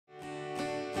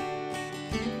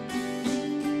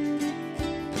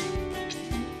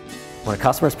When a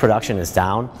customer's production is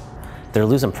down, they're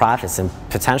losing profits and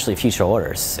potentially future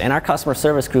orders. And our customer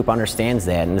service group understands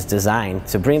that and is designed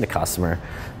to bring the customer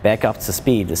back up to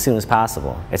speed as soon as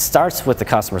possible. It starts with the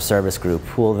customer service group,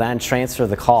 who will then transfer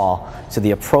the call to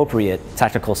the appropriate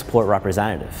technical support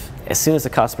representative. As soon as the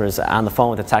customer is on the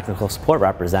phone with the technical support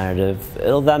representative,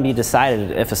 it'll then be decided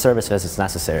if a service visit is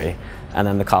necessary, and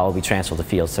then the call will be transferred to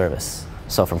field service.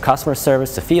 So from customer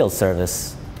service to field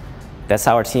service, that's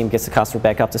how our team gets the customer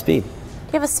back up to speed.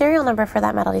 Do you have a serial number for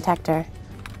that metal detector?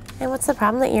 And what's the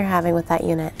problem that you're having with that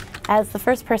unit? As the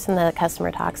first person that a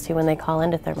customer talks to when they call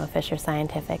into Thermo Fisher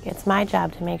Scientific, it's my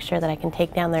job to make sure that I can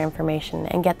take down their information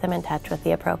and get them in touch with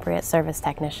the appropriate service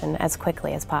technician as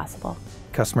quickly as possible.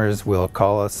 Customers will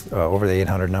call us over the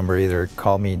 800 number, either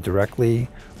call me directly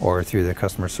or through the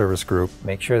customer service group.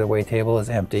 Make sure the weigh table is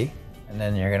empty, and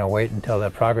then you're going to wait until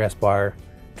that progress bar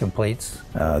completes.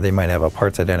 They might have a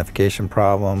parts identification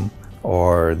problem,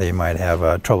 or they might have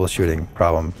a troubleshooting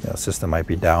problem. The system might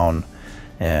be down,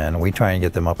 and we try and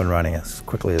get them up and running as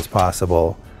quickly as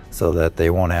possible so that they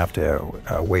won't have to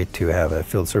wait to have a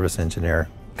field service engineer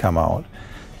come out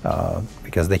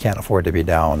because they can't afford to be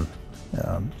down.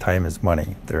 Time is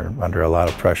money. They're under a lot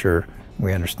of pressure.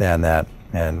 We understand that,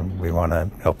 and we want to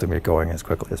help them get going as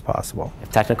quickly as possible.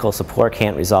 If technical support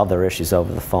can't resolve their issues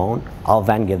over the phone, I'll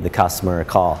then give the customer a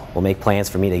call. We'll make plans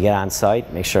for me to get on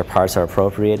site, make sure parts are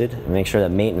appropriated, and make sure that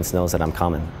maintenance knows that I'm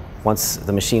coming. Once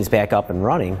the machine's back up and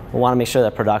running, we'll want to make sure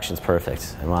that production's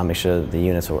perfect, and we want to make sure that the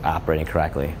units are operating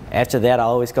correctly. After that, I'll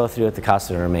always go through with the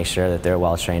customer and make sure that they're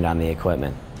well trained on the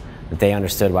equipment, that they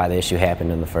understood why the issue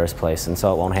happened in the first place, and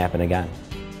so it won't happen again.